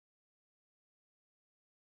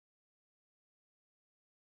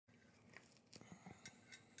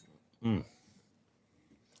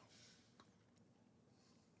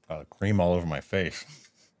Cream all over my face.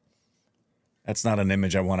 That's not an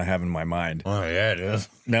image I want to have in my mind. Oh, yeah, it is.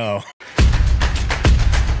 No.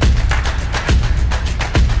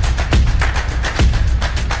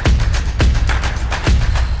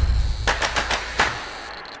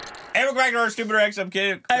 Hey, welcome back to our Stupid Rex. I'm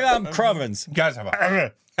kidding. I'm Korbins. Guys, have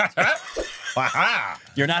a...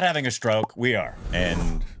 You're not having a stroke. We are.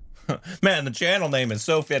 And, man, the channel name is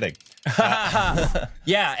so fitting.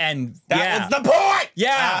 Yeah, and... That was the point!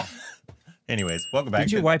 Yeah! Anyways, welcome back.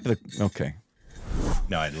 Did you wipe the... Okay.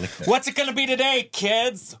 No, I licked it. What's it gonna be today,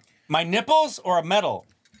 kids? My nipples or a medal?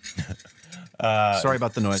 Sorry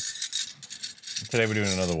about the noise. Today we're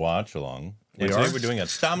doing another watch-along. Today we're doing a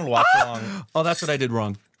Tamil watch-along. Oh, that's what I did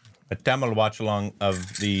wrong. A Tamil watch-along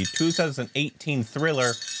of the 2018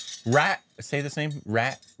 thriller Say this name?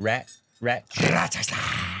 RAATCHASAN.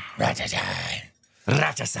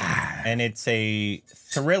 And it's a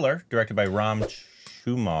thriller directed by Ram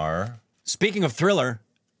Kumar. Speaking of thriller,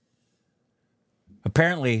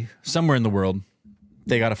 apparently somewhere in the world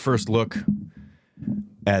they got a first look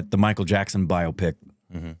at the Michael Jackson biopic,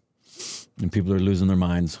 and people are losing their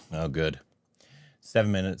minds. Oh, good.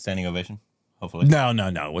 7-minute standing ovation. Hopefully. No,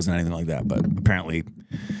 it wasn't anything like that. But apparently,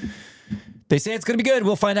 they say it's going to be good.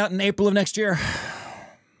 We'll find out in April of next year.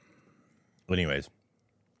 Anyways,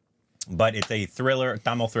 but it's a thriller,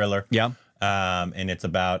 Tamil thriller. Yeah. And it's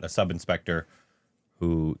about a sub-inspector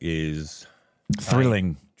who is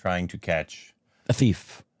Thrilling. trying to catch A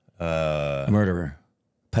thief. A murderer.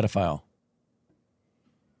 Pedophile.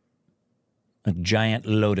 A giant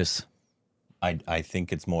lotus. I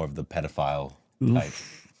think it's more of the pedophile type.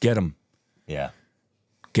 Get him. Yeah.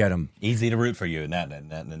 Get him. Easy to root for you in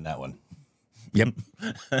that one. Yep.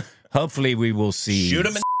 Hopefully we will see... Shoot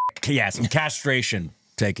him in yeah, some castration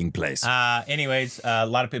taking place. Anyways, a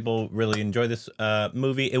lot of people really enjoy this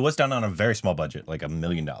movie. It was done on a very small budget, like $1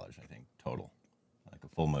 million, I think, total. Like a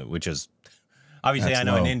full movie, which is... Obviously, That's I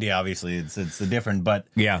know low. in India, obviously, it's different, but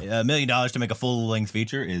Yeah. $1 million to make a full-length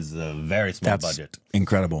feature is a very small That's budget.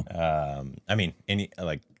 incredible. I mean,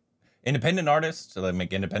 independent artists that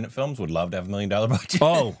make independent films would love to have $1 million budget.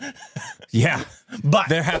 Oh, yeah. But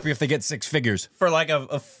They're happy if they get 6 figures. for like a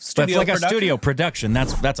But studio like production, a studio production,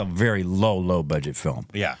 that's a very low budget film.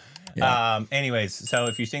 yeah. Yeah. Anyways, so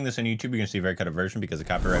if you're seeing this on YouTube, you're going to see a very cut version because of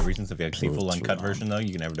copyright reasons. If you actually see full uncut version, though,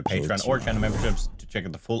 you can head over to Patreon or channel memberships to check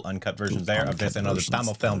out the full uncut versions there of this and other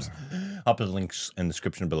Tamil films. I'll put the links in the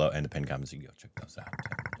description below and the pinned comments. You can go check those out.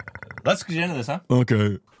 Let's get into this, huh?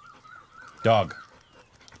 Okay. Dog.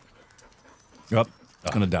 Yep.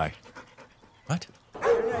 It's gonna die. What?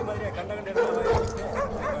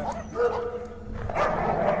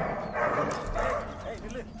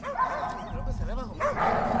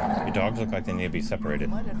 Your dogs look like they need to be separated.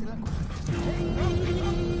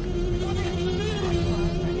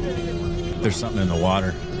 There's something in the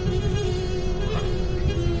water.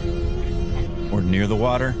 Or near the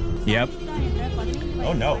water. Yep.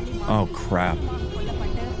 Oh, no. Oh, crap.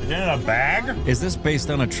 Is it in a bag? Is this based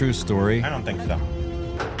on a true story? I don't think so.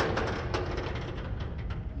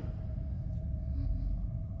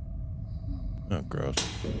 Oh, gross.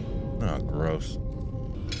 Oh, gross.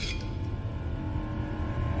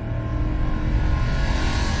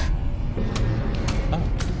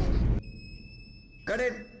 Cut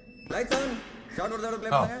it. Lights on. Shot order play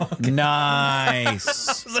Oh.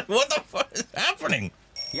 Nice. What the fuck is happening?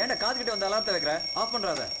 ஏன்டா காது கிட்ட வந்து அலாரத்தை வைக்கிற of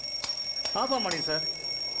பண்றாத of பண்ணி sir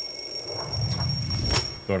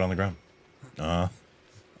Throw it on the ground.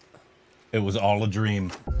 It was all a dream.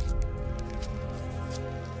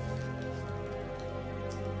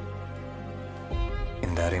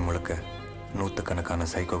 இந்த அறை முழுக்க நூற்றுக்கணக்கான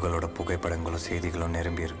சைக்கோகளோட புகைப்படங்களும் செய்திகளும்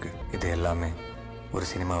நிரம்பி இருக்கு இது எல்லாமே ஒரு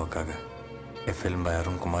சினிமாவுக்காக எ ஃபில்ம் பை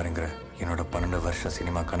அருண் குமார்ங்கிற என்னோட 12 வருஷ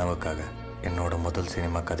சினிமா கனவுக்காக என்னோட முதல்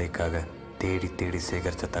சினிமா கதைக்காக தேடி தேடி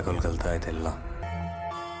சேகரித்த தகவல்கள் தான் இதெல்லாம்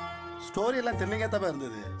ஸ்டோரி எல்லாம் தெரியலையா தான்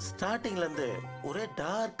இருந்தது ஸ்டார்டிங்ல இருந்து ஒரே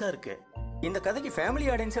டார்க்கா இருக்கு இந்த கதைக்கு ஃபேமிலி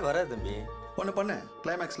ஆடியன்ஸே வராது தம்பி ஒண்ணு பண்ணு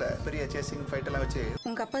கிளைமேக்ஸ்ல பெரிய சேசிங் ஃபைட் எல்லாம் வச்சு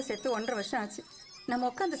உங்க அப்பா செத்து 1.5 வருஷம் ஆச்சு நம்ம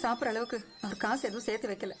உட்காந்து சாப்பிட்ற அளவுக்கு அவர் காசு எதுவும்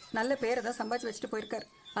சேர்த்து வைக்கல நல்ல பேரை தான் சம்பாதிச்சு வச்சுட்டு போயிருக்காரு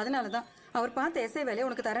அதனாலதான் அவர் பார்த்த எஸ்ஐ வேலையை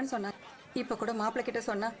உனக்கு தரேன்னு சொன்னார் இப்ப கூட மாப்பிள்ளை கிட்ட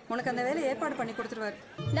சொன்னா உனக்கு அந்த வேலையை ஏற்பாடு பண்ணி கொடுத்துருவாரு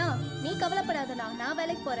நீ கவலைப்படாதண்ணா நான்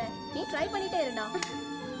வேலைக்கு போறேன் நீ ட்ரை பண்ணிட்டே இருண்ணா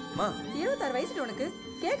 26 வயசு உனக்கு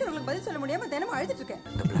கேட்கறவங்களுக்கு பதில் சொல்ல முடியாம தினமும் அழுதுட்டு இருக்கேன்.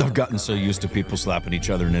 I've gotten so used to people slapping each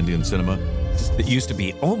other in Indian cinema. It used to be,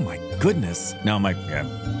 oh my goodness. Now I'm like,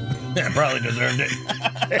 yeah. Probably deserved it.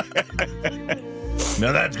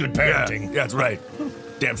 Now that's good parenting. Yeah, that's right.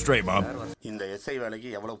 Damn straight, Mom. இந்த SI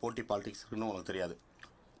வேலைக்கு எவ்வளவு போட்டி politics இருக்குன்னு உனக்கு தெரியாது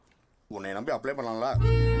உன்னை நம்பி apply பண்ணலாம்ல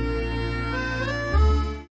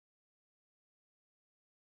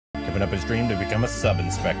Giving up his dream to become a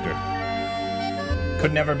sub-inspector.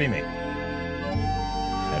 Could never be me.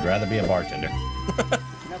 I'd rather be a bartender.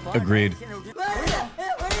 Agreed.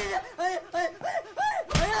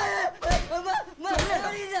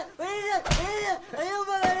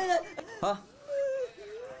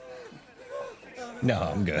 No,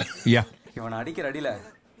 I'm good. Yeah. இவனை அடிக்கிற அடியில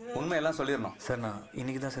உண்மையெல்லாம் சொல்லிடணும். சார் நான்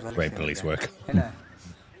இன்னைக்கு தான் சார் Great police work. என்ன?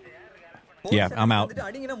 Yeah, I'm out.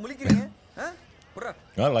 அடிங்கனா முழிக்கிறீங்க?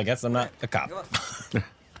 Well, I guess I'm not a cop.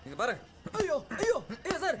 இங்க பாரு. ஐயோ ஐயோ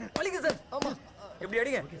ஐயோ சார் வலிங்க சார். ஆமா. எப்படி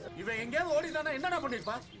அடிங்க? இவன் எங்கேயாவது ஓடிதானா என்னடா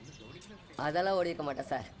பண்ணிருப்பா? அதெல்லாம் ஓடிக்க மாட்டேன்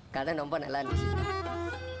சார். கதை ரொம்ப நல்லா இருந்துச்சு.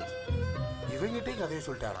 இவங்கிட்டே கதையை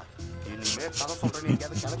சொல்லிட்டாரா? இனிமே கதை சொல்றேன் நீ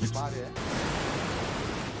எங்கேயாவது கிளம்பி பாரு.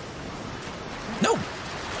 No!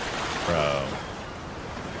 Bro.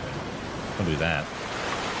 Don't do that.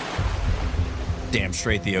 Damn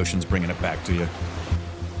straight the ocean's bringing it back to you.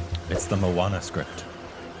 It's the Moana script.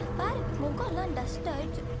 பாரு முகம்லாம் டஸ்ட்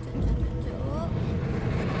ஆயிடுச்சு.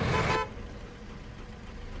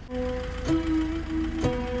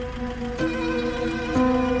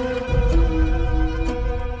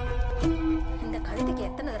 இந்த கழுதைக்கு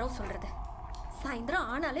எத்தனை தடவை சொல்றது? சாயந்தரம்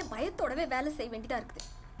ஆனாலே பயத்தோடவே வேலை செய்ய வேண்டியதா இருக்குது.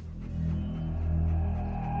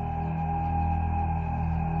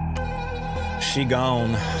 She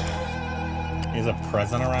gone. Is a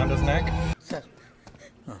present around his neck? Sir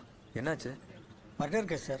என்னாச்சு? Murder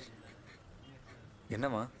case sir.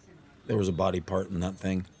 என்னம்மா? There was a body part in that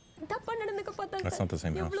thing. தப்பா நடந்துக்க பார்த்தா That's not the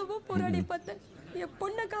same house. எவ்வளவோ போராடி பார்த்தேன். என்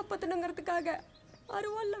பொண்ணை காப்பாத்தணுங்கிறதுக்காக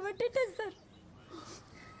அருவாள்ல வெட்டிட்டேன் சார்.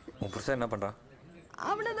 உன் புருஷன் என்ன பண்றான்?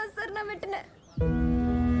 அவனதான் சார் நான் வெட்டினேன்.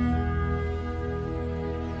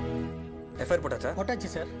 எஃப்ஐஆர் போட்டாச்சா?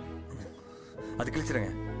 போட்டாச்சு சார். அது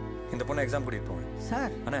கிழிச்சிருங்க. இந்த பொண்ணை எக்ஸாம் கூட்டிட்டு போங்க.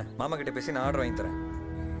 சார் அண்ணா மாமா கிட்ட பேசி நான் ஆர்டர் வாங்கி தரேன்.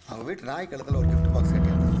 அவங்க வீட்டு நாய் கழுத்துல ஒரு gift box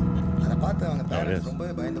கட்டியிருந்தாங்க. அதை பார்த்து அவங்க பேரண்ட்ஸ்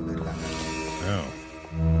ரொம்பவே பயந்து போயிருக்காங்க. Oh.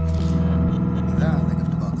 இதான் அந்த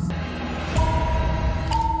gift box.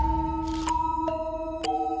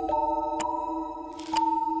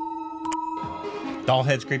 Doll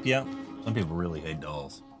heads creep you out? Some people really hate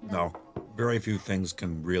dolls. No. Very few things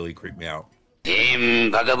can really creep me out.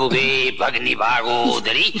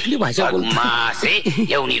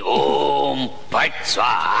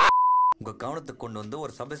 உங்க கவனத்துக்கு கொண்டு வந்து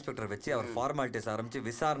ஒரு சப் இன்ஸ்பெக்டர் வச்சு அவர் ஃபார்மாலிட்டிஸ் ஆரம்பிச்சு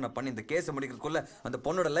விசாரணை பண்ணி இந்த கேஸ் முடிக்கிறதுக்குள்ள அந்த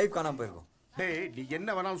பொண்ணோட லைஃப் காணாம போயிருக்கும். டேய் நீ என்ன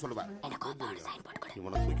வேணாலும் சொல்லுவ.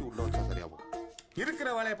 இவனை தூக்கி உள்ள வச்சா சரியா போகும். இருக்கிற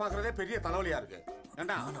வேலையை பார்க்கறதே பெரிய தலைவலியா இருக்கு.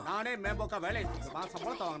 ஏண்டா நானே மேம்போக்கா வேலையை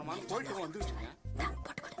சம்பளத்தை வாங்கணுமான்னு போயிட்டு வந்துருக்கேன்.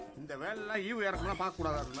 இந்த வேலைலாம் ஈவு இறக்கணும் பார்க்க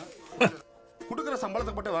கூடாதுன்னு கொடுக்குற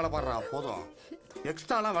சம்பளத்துக்கு மட்டும் வேலை பாடுறா போதும்.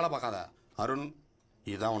 எக்ஸ்ட்ராலாம் வேலை பார்க்காத. அருண்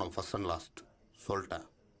இதான் உனக்கு ஃபர்ஸ்ட் அண்ட் லாஸ்ட் சொல்லிட்டேன்.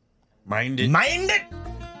 Mind it!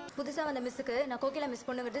 புதுசா வந்த மிஸ்ஸுக்கு நான் கோகிலா மிஸ்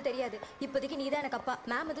பண்ணுங்கிறது தெரியாது. இப்போதைக்கு நீ தான் எனக்கு அப்பா.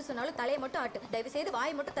 மேம் எது சொன்னாலும் தலையை மட்டும் ஆட்டு. தயவு செய்து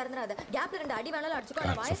வாயை மட்டும் திறந்துடாத. கேப்ல 2 அடி வேணாலும் அடிச்சுக்கோ.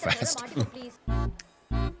 நான் வாயை திறந்தாத மாட்டிக்கோ ப்ளீஸ்.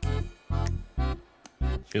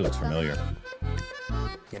 She looks familiar.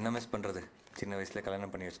 என்ன மிஸ் பண்றது? சின்ன வயசுல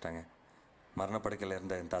கல்யாணம் பண்ணி வச்சுட்டாங்க. மரண படுக்கையில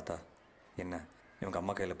இருந்த என் தாத்தா என்ன இவங்க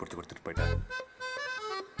அம்மா கையில பிடிச்சி கொடுத்துட்டு போயிட்டாரு.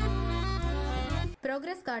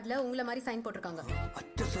 ப்ரோக்ரஸ் கார்டுல உங்கள மாதிரி சைன் போட்டுருக்காங்க.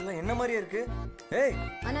 அச்சோ சொல்ல என்ன மாதிரியே இருக்கு. ஏய்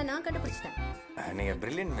ஆனா நான் கண்டுபிடிச்சிட்டேன். நீங்க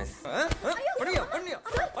பிரில்லியன்ட் மிஸ். பண்ணியா பண்ணியா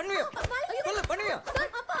பண்ணியா சொல்ல பண்ணியா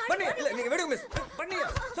பண்ணியா இல்ல நீங்க வெடி மிஸ் பண்ணியா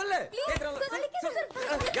சொல்ல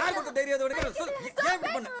யார் கூட தைரியத்தோட சொல்ல ஏன்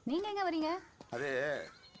இப்படி பண்ண? நீங்க எங்க வரீங்க? அது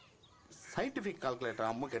சயின்டிஃபிக் கால்குலேட்டர்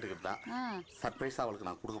அம்மா கேட்டுக்கிட்டு தான் சர்ப்ரைஸாக அவளுக்கு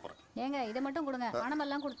நான் கொடுக்க போகிறேன். ஏங்க இதை மட்டும் கொடுங்க.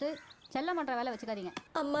 பணமெல்லாம் கொடுத்து செல்ல மாட்ட வேலை வச்சுக்காதீங்க.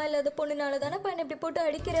 அம்மா இல்லாத பொண்ணுனால தானே பையன் இப்படி போட்டு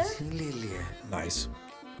அடிக்கிற. இல்லையே. Nice.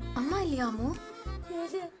 அம்மா இல்லையாமோ?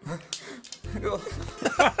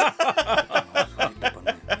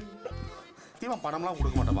 தீவன் பணம்லாம்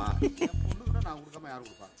கொடுக்க மாட்டோமா? பொண்ணு நான் கொடுக்காம யாரும்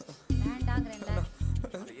கொடுப்பா? வேண்டாங்கறேன்ல.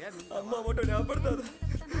 அம்மா மட்டும் ஞாபகப்படுத்தாத.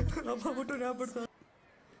 அம்மா மட்டும் ஞாபகப்படுத்தாத.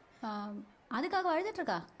 அதுக்காக அழுதுட்டு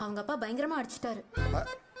இருக்கா? அவங்க அப்பா பயங்கரமா அடிச்சிட்டாரு.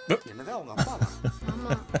 என்னது அவங்க அப்பாவா? ஆமா.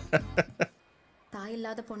 தாய்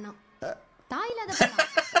இல்லாத பொண்ணா. தாய் இல்லாத பொண்ணா?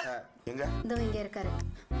 எங்க? இதோ இங்க இருக்காரு.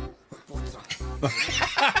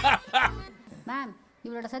 மேம்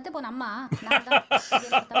இவளோட செத்து போன அம்மா நான் தான்.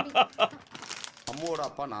 என்னோட தம்பி. அம்மாவோட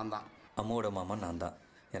அப்பா நான் தான். அம்மாவோட மாமா நான் தான்.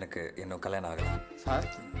 எனக்கு இன்னும் கல்யாணம் ஆகல. சார்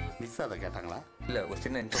மிஸ் அதை கேட்டாங்களா? இல்ல ஒரு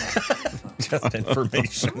சின்ன இன்ஃபர்மேஷன். Just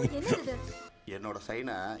information. என்னது? என்னோட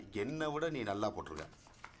சைனை என்னை விட நீ நல்லா போட்டிருக்க.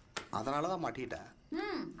 அதனால தான் மாட்டிட்டேன்.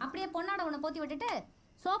 அப்படியே பொண்ணாட உன்னை போத்தி விட்டுட்டு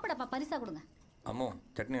சோப்படப்பா பரிசா கொடுங்க. அம்மா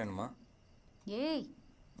சட்னி வேணுமா? ஏய்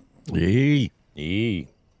ஏய்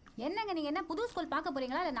என்னங்க நீங்க என்ன புது ஸ்கூல் பார்க்க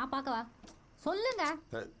போறீங்களா இல்ல நான் பார்க்கவா? சொல்லுங்க.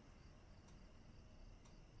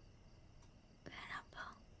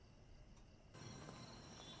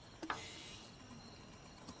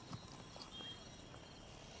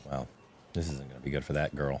 Wow. This isn't going to be good for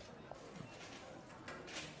that girl.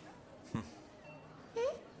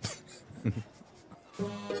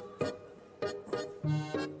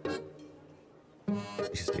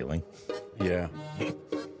 She's stealing. Yeah.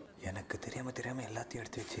 எனக்கு தெரியாம எல்லாத்தையும்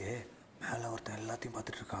எடுத்து வச்சு மேல ஒருத்தன் எல்லாத்தையும்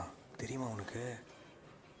பார்த்துட்டு இருக்கான். தெரியுமா உனக்கு?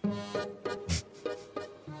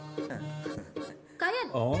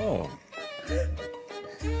 கயல். Oh.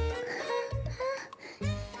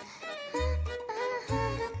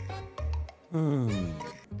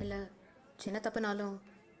 இல்ல சின்ன தப்புனாலும்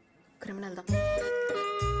கிரிமினல் தான்.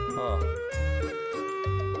 Oh.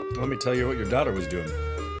 Let me tell you what your daughter was doing.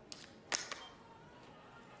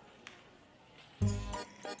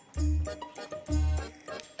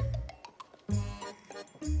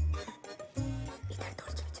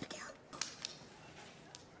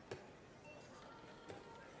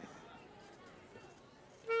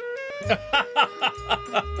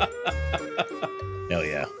 Hell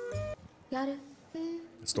yeah. யாரு?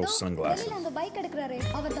 Stole sunglasses. அந்த பைக் எடுக்கறாரே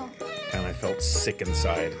அவர்தான். And I felt sick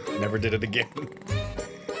inside. Never did it again.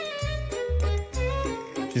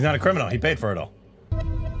 She's not a criminal. He paid for it all.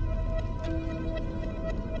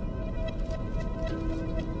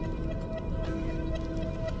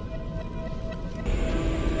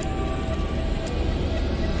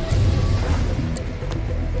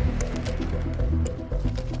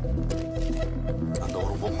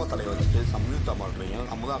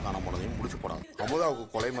 Amudha காண போனதையும் முடிச்சு போடாது. அமுதாவுக்கு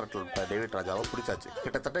கொலை மிரட்டல் David ராஜாவை பிடிச்சாச்சு.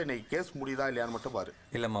 கிட்டத்தட்ட இன்னைக்கு கேஸ் முடியுதா இல்லையான்னு மட்டும் பாரு.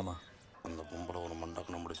 இல்லை மாமா, அந்த பொம்பளை ஒரு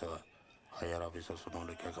மண்டக்கணும் முடிச்சவ ஹையர் ஆஃபீஸர்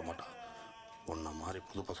சொன்னோட கேட்க மாட்டா. உன்ன மாதிரி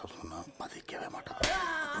புது பசங்க சொன்னா மதிக்கவே மாட்டா.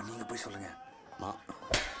 நீங்கள் போய் சொல்லுங்க. நான்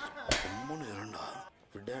பொம்முன்னு இரண்டா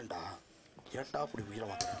விடேண்டா ஏன்டா அப்படி உயிரை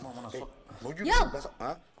மாட்டேன்.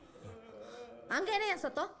 அங்க என்ன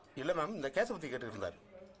சத்தம்? இல்லை மேம், இந்த கேஸை பற்றி கேட்டுட்டு இருந்தார்.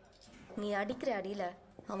 நீ அடிக்கிற அடியில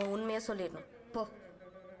அவன் உண்மையா சொல்லிடணும். போ.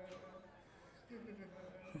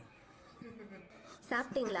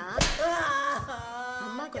 சாப்பிட்டீங்களா?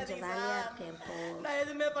 அம்மா கொஞ்சம் வேலையா இருக்கேன். போ. நான்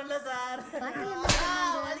எதுவுமே பண்ணல சார்.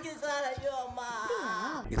 சார் ஐயோ அம்மா.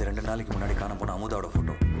 இது 2 நாளைக்கு முன்னாடி காண போன அமுதாவோட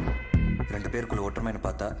போட்டோ. 2 பேருக்குள்ள ஒற்றுமைன்னு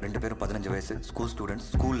பார்த்தா 2 பேரும் 15 வயசு ஸ்கூல் ஸ்டூடெண்ட்ஸ்.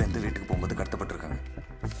 ஸ்கூல்லேருந்து வீட்டுக்கு போகும்போது கடத்தப்பட்டிருக்காங்க.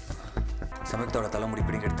 சமயுக்தாவோட தலைமுடி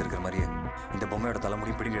பிடிங்கி எடுத்திருக்கிற மாதிரியே இந்த பொம்மையோட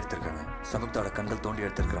தலைமுடி பிடிங்கி எடுத்திருக்காங்க. சமயுக்தாவோட கண்கள் தோண்டி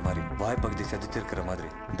எடுத்திருக்கிற மாதிரி, வாய்ப்பகுதி சதிச்சிருக்கிற மாதிரி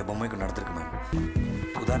இந்த பொம்மைக்கு நடந்திருக்கு மேம்.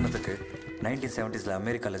 உதாரணத்துக்கு 1970s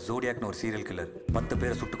அமெரிக்காவில் ஜோடியாக்னு ஒரு சீரியல் கில்லர் 10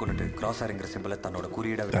 பேரை சுட்டு கொண்டுட்டு கிராஸ் ஆரிங்கிற சிம்பிளை தன்னோட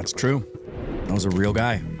குறியீடாக. That's true. That was a real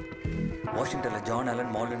guy. வாஷிங்டனில் ஜான்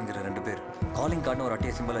அலன் மால்டன்ங்கிற 2 பேர் காலிங் கார்டுன்னு ஒரு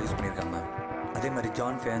அட்டையை சிம்பிளாக யூஸ் பண்ணியிருக்காங்க மேம். அதே மாதிரி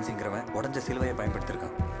ஜான் ஃபேன்ஸிங்கிறவன் உடஞ்ச சிலுவையை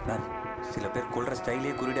பயன்படுத்தியிருக்கான் மேம். சில பேர் கொள்கிற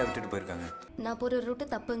ஸ்டைலே குறியீடாக விட்டுட்டு போயிருக்காங்க. நான் போகிற ரூட்டு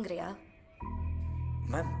தப்புங்கிறியா?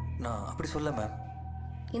 மேம் நான் அப்படி சொல்ல மேம்.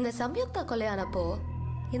 இந்த சம்யுக்தா கொலையானப்போ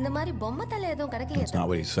இந்த மாதிரி பொம்மை தலை எதுவும் கிடைக்கலையா? That's not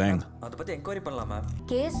what he's saying. அதை பற்றி என்கொயரி பண்ணலாம் மேம்.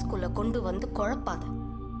 கேஸ்குள்ள கொண்டு வந்து குழப்பாத.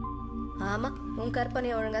 ஆமா, உன்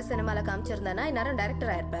கற்பனை ஒழுங்கா சினிமால காமிச்சிருந்தானா இந்நேரம்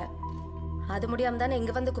டைரக்டர் ஆயிருப்ப. அது முடியாம தானே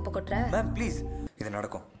இங்க வந்து குப்பை கொட்டுற. மேம் ப்ளீஸ், இது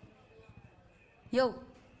நடக்கும். யோ,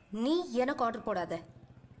 நீ எனக்கு ஆர்டர் போடாத.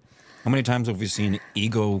 How many times have we seen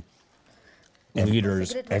ego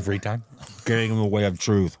leaders Every time. getting in the way of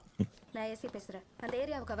truth? நான் ஏசி பேசுறேன். அந்த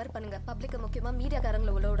ஏரியாவை கவர் பண்ணுங்க. பப்ளிக்க முக்கியமா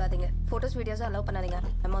மீடியாக்காரங்களை உள்ள விடாதீங்க. போட்டோஸ் வீடியோஸ் அலோவ் பண்ணாதீங்க.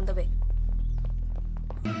 I'm on the way.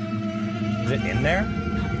 Is it in there?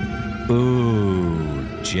 Ooh,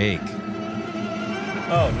 Jake.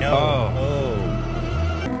 Oh no. Oh.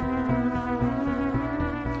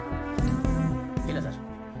 இல்லை சார்,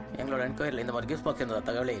 எங்களோட என்கொயரியில் இந்த மாதிரி கிஃப்ட் பாக்ஸ் இருந்த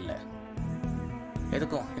தகவலே இல்லை.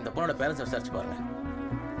 எதுக்கும் இந்த பொண்ணோட பேரண்ட்ஸ் விசாரிச்சு பாருங்க.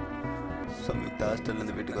 சம்யுக்தா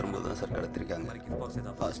ஹாஸ்டல்லேருந்து வீட்டுக்கு வரும்போது தான் சார் கடத்திருக்காங்க.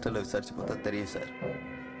 ஹாஸ்டலில் விசாரிச்சு பார்த்தா தெரியும் சார்.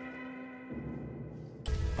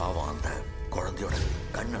 பாவம், அந்த குழந்தையோட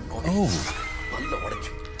கண்ணை நோண்டி பல்ல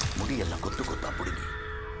உடைச்சு முடியெல்லாம் கொத்து கொத்தா பிடிங்கி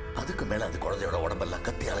அதுக்கு மேலே அந்த குழந்தையோட உடம்பெல்லாம்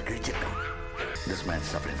கத்தியால் கிழிச்சிருக்கான். This man is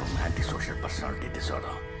suffering from antisocial personality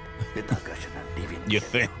disorder with aggression and deviant. You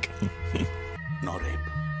think? No rape,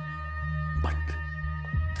 but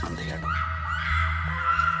அந்த இடம்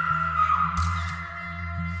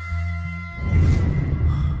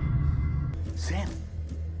சேம்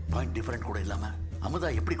பாயிண்ட் டிஃபரெண்ட் கூட இல்லாம அமுதா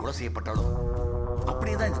எப்படி கொலை செய்யப்பட்டாலும்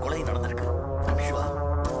அப்படியே தான் இந்த கொலை நடந்திருக்கு.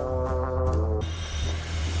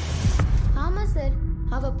 ஆமா சார்,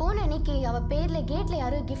 அவ போன அன்னைக்கு அவ பேர்ல கேட்ல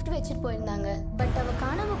யாரோ கிஃப்ட் வச்சுட்டு போயிருந்தாங்க. பட் அவ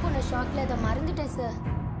காணாம போன ஷாக்ல அதை மறந்துட்டேன் சார்.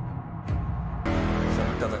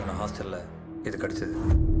 சமயுக்தா தங்கின ஹாஸ்டல்ல இது கிடைச்சது.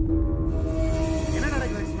 என்ன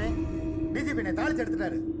நடக்குது லட்சுமி? டிஜிபி என்னை தாளிச்சு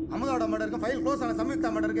எடுத்துட்டாரு. அமுதாவோட மர்டருக்கு ஃபைல் க்ளோஸ் ஆன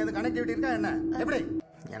சம்யுக்தா மர்டருக்கு எது கனெக்டிவிட்டி இருக்கா என்ன? எப்படி?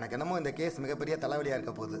 எனக்கு என்னமோ இந்த கேஸ் மிகப்பெரிய தலைவலியா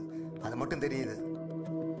இருக்க போகுது. அது மட்டும் தெரியுது.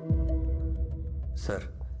 Sir,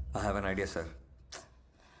 I have an idea, sir.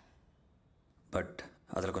 But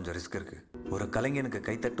அதில் கொஞ்சம் ரிஸ்க் இருக்குது. ஒரு கலைஞனுக்கு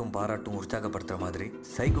கைத்தட்டும் பாராட்டும் உற்சாகப்படுத்துகிற மாதிரி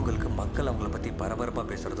சைக்கோகளுக்கு மக்கள் அவங்கள பற்றி பரபரப்பாக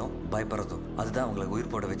பேசுகிறதும் பயப்படுறதும் அதுதான் அவங்கள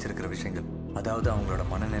உயிர் போட வச்சிருக்கிற விஷயங்கள். அதாவது அவங்களோட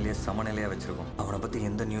மனநிலையை சமநிலையாக வச்சுருக்கும். அவனை பற்றி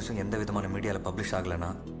எந்த நியூஸும் எந்த விதமான மீடியாவில் பப்ளிஷ் ஆகலைன்னா,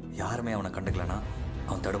 யாருமே அவனை கண்டுக்கலைன்னா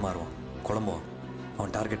அவன் தடுமாறுவான், குழம்புவான்,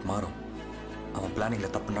 அவன் டார்கெட் மாறும், அவன்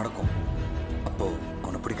பிளானிங்கில் தப்பு நடக்கும். அப்போது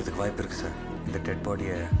அவனை பிடிக்கிறதுக்கு வாய்ப்பு இருக்குது சார். இந்த டெட்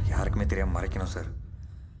பாடியை யாருக்குமே தெரியாமல் மறைக்கணும் சார்.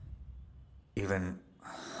 ஈவன்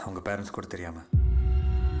அவங்க பேரண்ட்ஸ் கூட தெரியாமல்.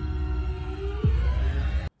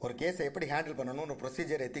 ஒரு கேஸை எப்படி ஹேண்டில் பண்ணணும்னு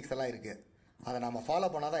ப்ரொசீஜர் எத்திக்ஸ் எல்லாம் இருக்குது. அதை நம்ம ஃபாலோ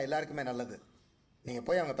பண்ணால் தான் எல்லாருக்குமே நல்லது. நீங்கள்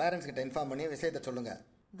போய் அவங்க பேரண்ட்ஸ் கிட்ட இன்ஃபார்ம் பண்ணி விஷயத்த சொல்லுங்கள்.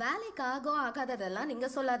 வேலைக்கு ஆகும் ஆகாததெல்லாம்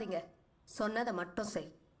நீங்கள் சொல்லாதீங்க. சொன்னதை மட்டும் செய்.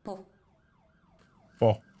 போ போ.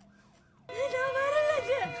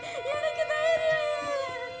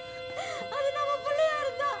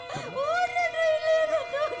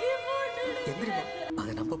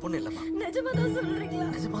 அது நம்ம பொண்ணு இல்லைம்மா. நிஜமாதான் சொல்றீங்களா?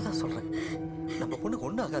 நிஜமாதான் சொல்கிறேன். நம்ம பொண்ணுக்கு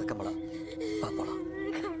ஒன்றும் ஆகாது கமலா. போலாம்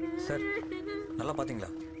சார். நல்லா பார்த்தீங்களா?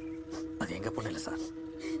 அது எங்கள் பொண்ணு இல்லை சார்.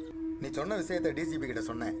 நீ சொன்ன விஷயத்தை டிசிபி கிட்ட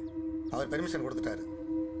சொன்னேன். அவர் பெர்மிஷன் கொடுத்துட்டாரு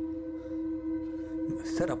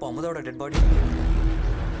சார். அப்போ அமுதாவோட டெட் பாடி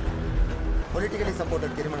பொலிட்டிக்கலி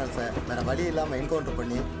சப்போர்ட்டட் கிரிமினல்ஸை வேறு வழி இல்லாமல் என்கவுண்டர்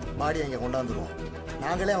பண்ணி பாடியை இங்கே கொண்டாந்துருவோம்.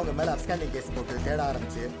 நாங்களே அவங்க மேலே அப்ஸ்காண்டிங் கேஸ் போட்டு தேட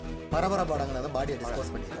ஆரம்பித்து பரபரப்பாடங்களை பாடியை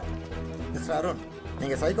டிஸ்போஸ் பண்ணிடுவோம். மிஸ்டர் அருண்,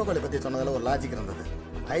 நீங்கள் சைக்கோக்களை பற்றி சொன்னதில் ஒரு லாஜிக் இருந்தது.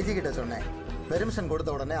 ஐஜி கிட்ட சொன்னேன். பெர்மிஷன்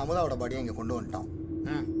கொடுத்த உடனே அமுதாவோட பாடியை இங்கே கொண்டு வந்துட்டோம்.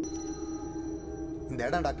 இந்த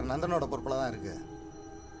இடம் டாக்டர் நந்தனோட பொறுப்பில் தான் இருக்குது.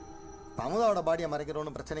 அமுதாவோட பாடியை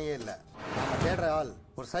மறைக்கிறோன்னு பிரச்சனையே இல்லை. நம்ம தேடுற ஆள்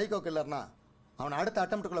ஒரு சைக்கோ கில்லர்னா அவனை அடுத்த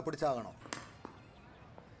அட்டம்ப்டுக்குள்ளே பிடிச்சாகணும்.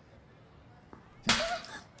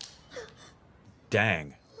 Dang.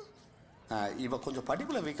 இவ கொஞ்சம்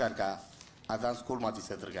படிப்பில் வீக்காக இருக்கா, அதான் ஸ்கூல் மாற்றி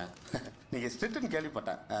சேர்த்துருக்கேன். நீங்கள் ஸ்ட்ரிக்ட்னு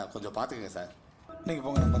கேள்விப்பட்டேன். கொஞ்சம் பார்த்துக்கங்க சார். நீங்கள்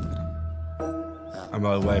போங்க, நான் பார்த்துக்கிறேன். And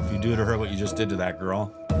by the way, if you do to her what you just did to that girl,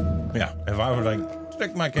 yeah, if I would like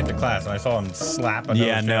take my kid to class and I saw him slap another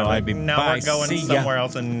yeah, no, I'd be now we're going somewhere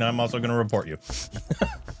else and I'm also going to report you.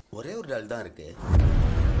 ஒரே ஒரு டால் தான் இருக்கு.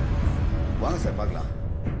 வாங்க sir பார்க்கலாம்.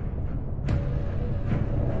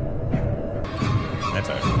 That's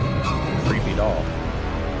a creepy doll.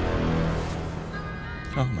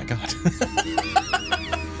 Oh my god.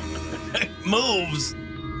 It moves.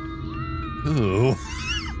 Ooh.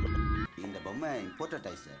 இந்த பொம்மை imported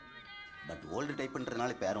type sir. But old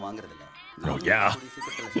டைப்ன்றதுனால இப்போ யாரும் வாங்குறது இல்லை. Oh yeah.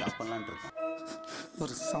 ஸ்டாப் பண்ணலான்னு இருக்கோம்.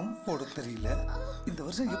 ஒரு சம் போட தெரியல. இந்த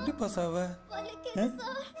வருஷம் எப்படி பாஸ் ஆவ?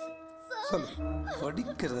 சொல்லு.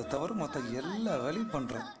 படிக்கிறத தவிர மற்ற எல்லா வேலையும்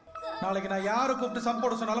பண்றேன். நாளைக்கு நான் யாரை கூப்பிட்டு சம்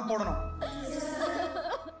போட சொன்னாலும் போடணும்.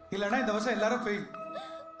 இல்லைன்னா இந்த வருஷம் எல்லாரும் ஃபெயில்.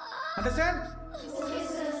 அண்டர்ஸ்டாண்ட்?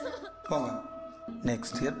 போங்க.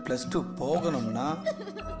 நெக்ஸ்ட் இயர் +2 போகணும்னா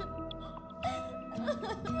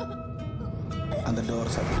அந்த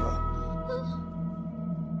டோர் சாத்திடுவா.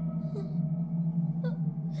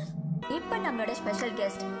 இப்போ நம்மளோட ஸ்பெஷல்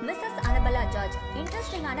கெஸ்ட் மிஸ்ஸஸ் அனபெல்லா ஜார்ஜ்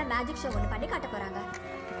இன்ட்ரெஸ்டிங்கான மேஜிக் ஷோ ஒன்று பண்ணி காட்ட போறாங்க.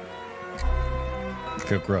 I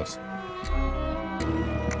feel gross.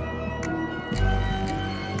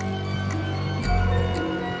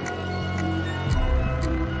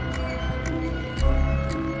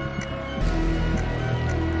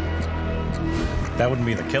 That wouldn't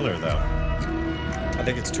be the killer, though. I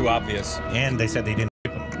think it's too obvious. And they said they didn't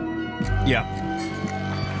rape him. Yeah.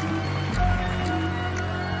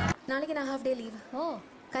 நாளைக்கு நான் ஹாஃப் டே லீவ். ஓ,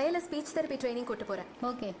 கையில speech therapy training கூட்டு போறேன்.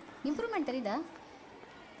 ஓகே, இம்ப்ரூவ்மெண்ட் தெரியுதா?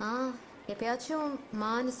 எப்பயாச்சும்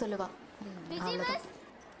மான்னு சொல்லுவா.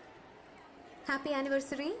 Happy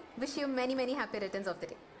anniversary. Wish you many many happy returns of the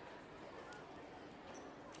டே.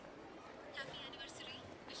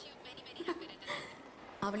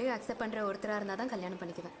 அவளையும் accept பண்ற ஒருத்தரா இருந்தா தான் கல்யாணம்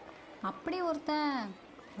பண்ணிக்குவேன். அப்படி ஒருத்தன்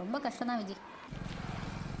ரொம்ப கஷ்டம் தான் Viji.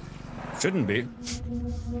 Shouldn't be.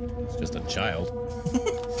 It's just a child.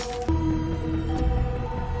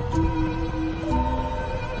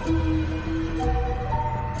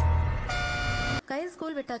 கையில்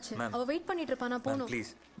ஸ்கூல் விட்டாச்சு. அவ வெயிட் பண்ணிட்டு இருப்பா. நான் போணும்.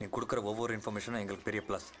 ப்ளீஸ், நீ கொடுக்குற ஒவ்வொரு இன்ஃபர்மேஷனும் எங்களுக்கு பெரிய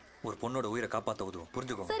ப்ளஸ். ஒரு பொண்ணோட உயிரை காப்பாற்ற உதவும்.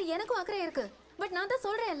 புரிஞ்சுக்கோ சார். எனக்கும் அக்கறை இருக்கு. பட் நான் தான்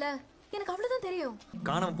சொல்றேன்ல, எனக்கு அவ்வளவுதான் தெரியும்.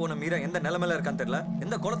 காணாம போன மீரா எந்த நிலைமையில இருக்கான்னு தெரியல.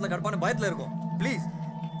 எந்த கோலத்துல கடப்பான பயத்துல இருக்கும். ப்ளீஸ்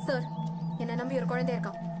சார், என்ன நம்பி ஒரு குழந்தை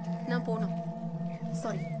இருக்கான். நான் போணும்.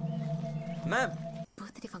 Sorry ma'am.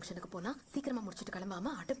 பர்த்டே ஃபங்க்ஷனுக்கு போனா சீக்கிரமா முடிச்சிட்டு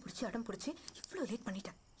கிளம்பாம அடம் பிடிச்சி இவ்வளவு லேட்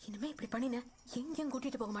பண்ணிட்டேன். இனிமே இப்படி பண்ணினேன் எங்கேயும்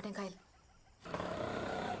கூட்டிட்டு போக மாட்டேன். கையில்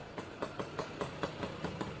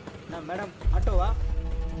நான் மேடம் ஆட்டோவா?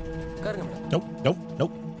 உட்காருங்க மேடம்.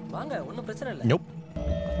 Nope. வாங்க, ஒன்றும் பிரச்சனை இல்லை. Nope.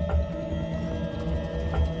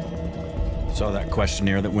 Saw that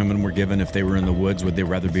questionnaire that women were given if they were in the woods, would they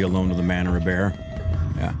rather be alone with a man or a bear?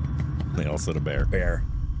 Yeah. They all said a bear. Bear.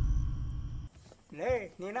 டேய்,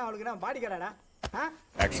 நீ என்ன அவளுக்கு நான் பாடி கடாடா?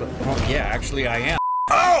 Actually, oh, yeah, actually I am.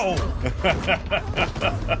 Oh!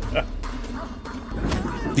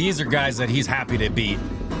 These are guys that he's happy to beat.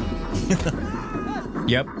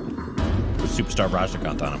 Yep. Superstar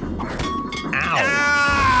Rajnikant on him. Ow!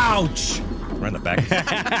 Ouch! Right in the back.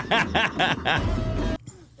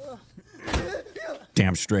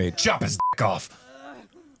 Damn straight. Chop his dick off.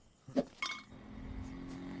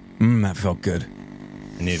 That felt good.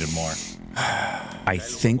 I needed more. I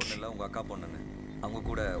think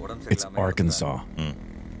it's Arkansas.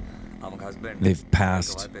 They've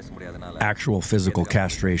passed actual physical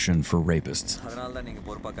castration for rapists.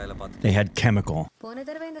 They had chemical. போன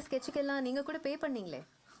தடவை இந்த ஸ்கெட்சுக்கெல்லாம் நீங்க கூட பே பண்ணீங்களே.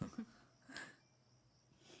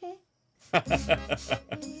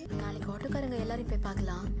 நாளைக்கு ஆட்டோக்காரங்க எல்லாரையும் போய்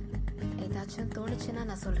பார்க்கலாம். ஏதாச்சும் தோணுச்சுன்னா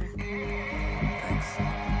நான் சொல்றேன்.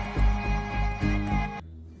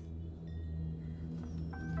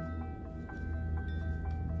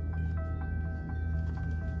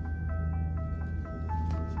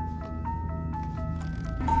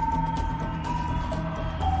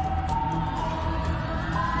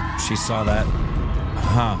 She saw that.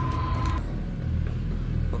 Huh.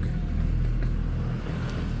 Okay.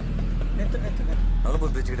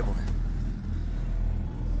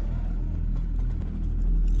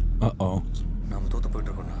 Uh-oh.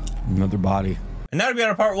 Another body. And that would be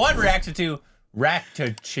our part 1 reaction to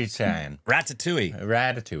RAATCHASAN. Ratatouille.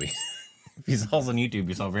 Ratatouille. If you saw us on YouTube,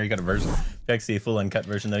 you saw a very good version. If you like to see a full uncut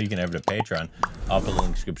version, though, you can have it at Patreon. I'll put a link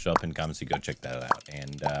in the description up in the comments, so you go check that out.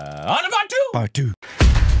 And on to part 2! Part 2.